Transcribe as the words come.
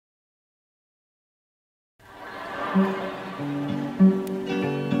They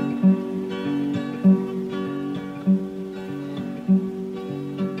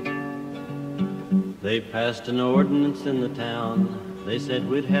passed an ordinance in the town. They said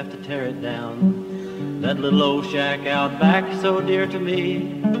we'd have to tear it down. That little old shack out back so dear to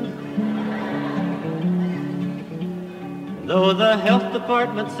me. Though the health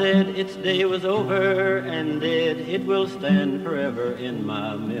department said its day was over and dead, it will stand forever in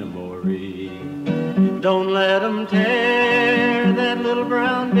my memory. Don't let 'em tear that little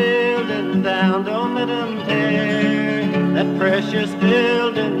brown building down. Don't let 'em tear that precious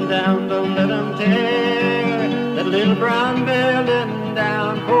building down. Don't let 'em tear that little brown building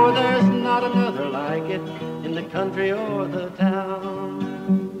down. For there's not another like it in the country or the town.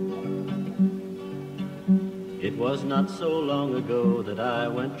 It was not so long ago that I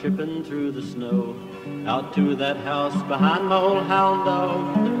went tripping through the snow out to that house behind my old hound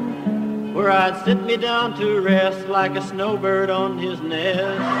dog, where I'd sit me down to rest like a snowbird on his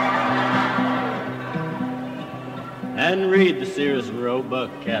nest and read the Sears and Roebuck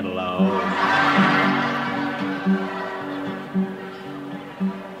catalog.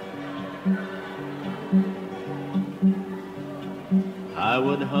 I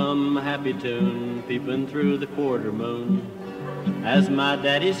would hum a happy tune, peeping through the quarter moon, as my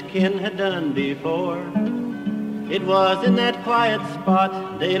daddy's kin had done before. It was in that quiet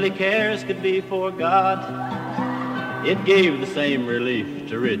spot daily cares could be forgot. It gave the same relief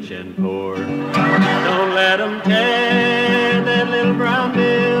to rich and poor. Don't let 'em tear that little brown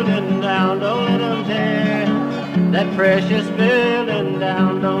building down. Don't let 'em tear that precious building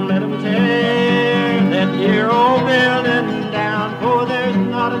down. Don't let 'em tear that dear old building down. For there's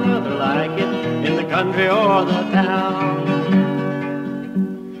not another like it in the country or the town.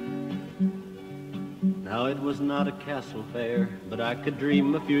 Now it was not a castle fair, but I could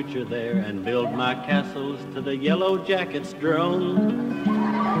dream a future there and build my castles to the yellow jacket's drone.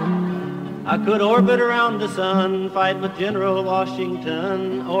 I could orbit around the sun, fight with General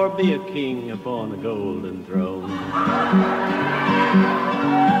Washington, or be a king upon a golden throne.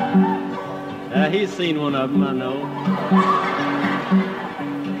 He's seen one of them, I know.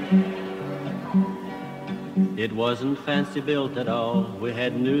 It wasn't fancy built at all. We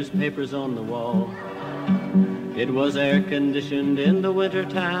had newspapers on the wall. It was air conditioned in the winter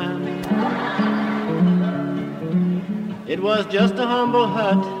time. It was just a humble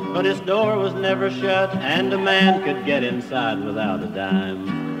hut, but its door was never shut, and a man could get inside without a dime.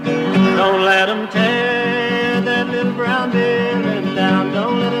 Don't let 'em tear that little brown building down.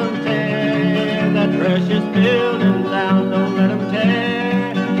 Don't let 'em tear that precious building down. Don't let 'em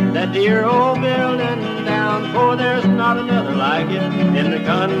tear that dear old building down. For there's not another like it in the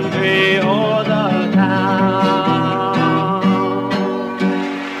country or the town.